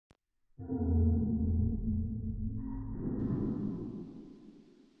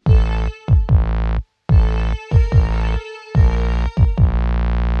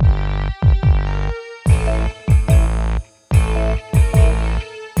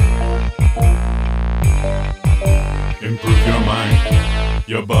Improve your mind,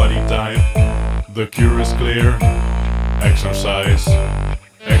 your body type. The cure is clear. Exercise,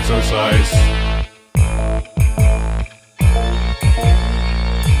 exercise.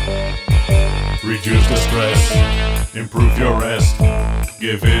 Reduce the stress, improve your rest.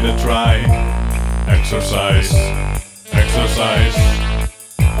 Give it a try. Exercise, exercise.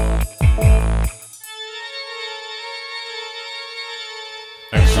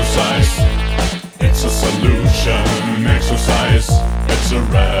 Exercise, it's a solution. Exercise, it's a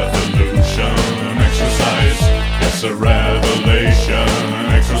revolution. Exercise, it's a revelation.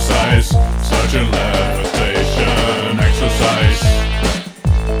 Exercise, such a levitation. Exercise.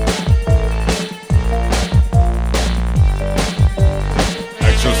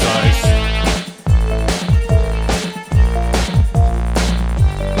 Exercise.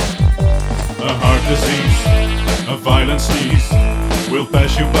 A heart disease, a violent sneeze will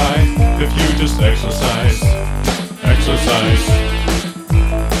pass you by if you just exercise.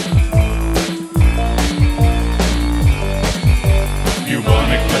 Exercise.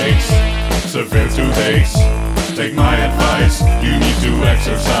 Bubonic plagues, severe toothaches. Take my advice, you need to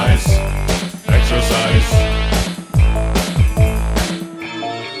exercise. Exercise.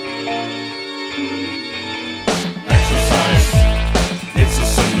 Exercise, it's a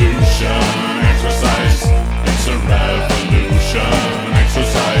solution. Exercise, it's a revolution.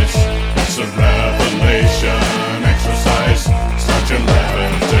 Exercise, it's a revelation. Exercise, such a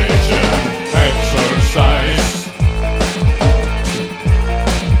levitation. Exercise.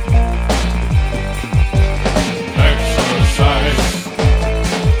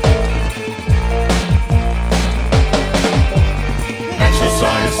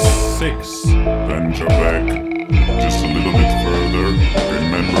 Six. Bend your back just a little bit further.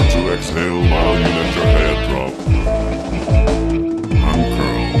 Remember to exhale while you let your head drop.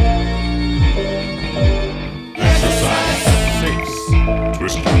 Uncurl. Exercise. Six.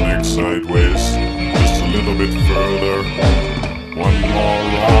 Twist your neck sideways just a little bit further. One more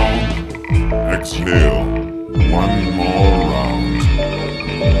round. Exhale. One more round.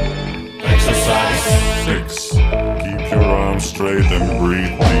 Exercise. Six. Keep your arms straight and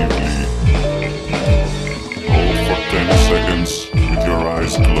breathe deeply. Hold for 10 seconds with your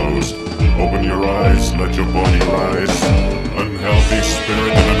eyes closed. Open your eyes, let your body rise. Unhealthy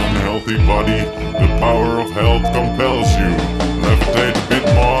spirit in an unhealthy body. The power of health compels you. Levitate a bit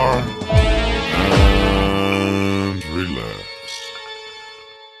more and relax.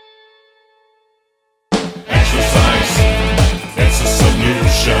 Exercise, it's a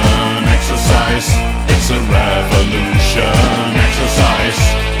solution. Exercise, it's a revolution. Exercise,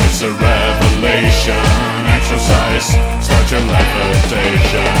 it's a revelation. Exercise,